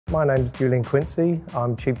My name's Julian Quincey.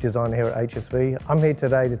 I'm Chief Designer here at HSV. I'm here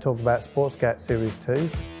today to talk about SportsCat Series 2.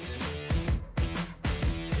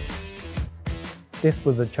 This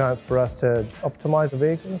was a chance for us to optimise the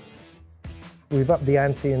vehicle. We've upped the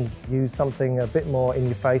ante and used something a bit more in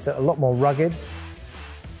your face, a lot more rugged,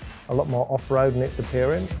 a lot more off-road in its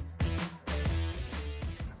appearance.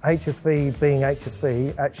 HSV, being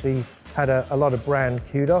HSV, actually had a lot of brand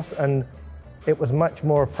kudos, and it was much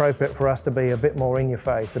more appropriate for us to be a bit more in your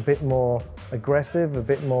face, a bit more aggressive, a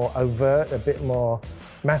bit more overt, a bit more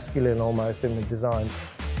masculine almost in the designs.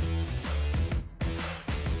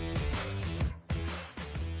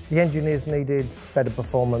 The engineers needed better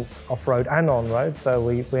performance off-road and on-road, so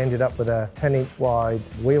we ended up with a 10-inch wide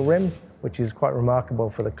wheel rim, which is quite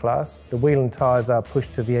remarkable for the class. The wheel and tyres are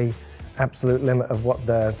pushed to the absolute limit of what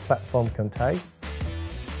the platform can take.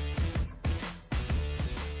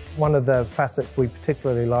 One of the facets we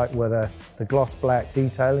particularly liked were the gloss black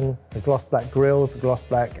detailing, the gloss black grills, the gloss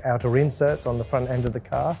black outer inserts on the front end of the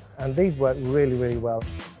car, and these work really, really well.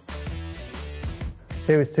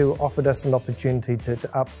 Series 2 offered us an opportunity to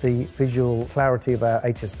up the visual clarity of our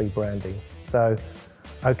HSV branding. So,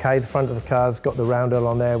 okay, the front of the car's got the roundel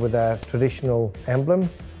on there with our traditional emblem,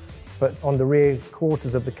 but on the rear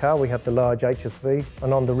quarters of the car we have the large HSV,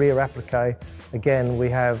 and on the rear applique, again, we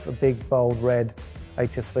have a big, bold red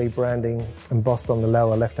HSV branding embossed on the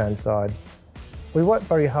lower left-hand side. We worked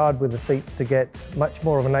very hard with the seats to get much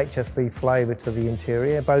more of an HSV flavour to the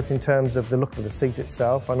interior, both in terms of the look of the seat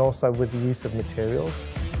itself and also with the use of materials.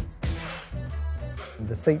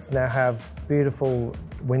 The seats now have beautiful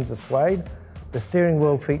Windsor suede. The steering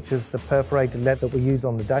wheel features the perforated lead that we use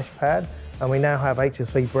on the dash pad, and we now have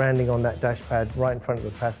HSV branding on that dash pad right in front of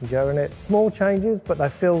the passenger. And it's small changes, but they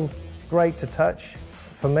feel great to touch.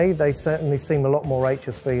 For me, they certainly seem a lot more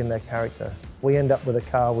HSV in their character. We end up with a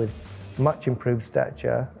car with much improved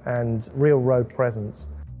stature and real road presence.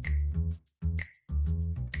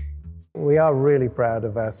 We are really proud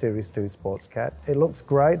of our Series 2 SportsCat. It looks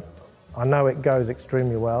great. I know it goes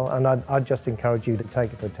extremely well, and I'd just encourage you to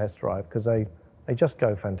take it for a test drive because they just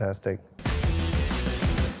go fantastic.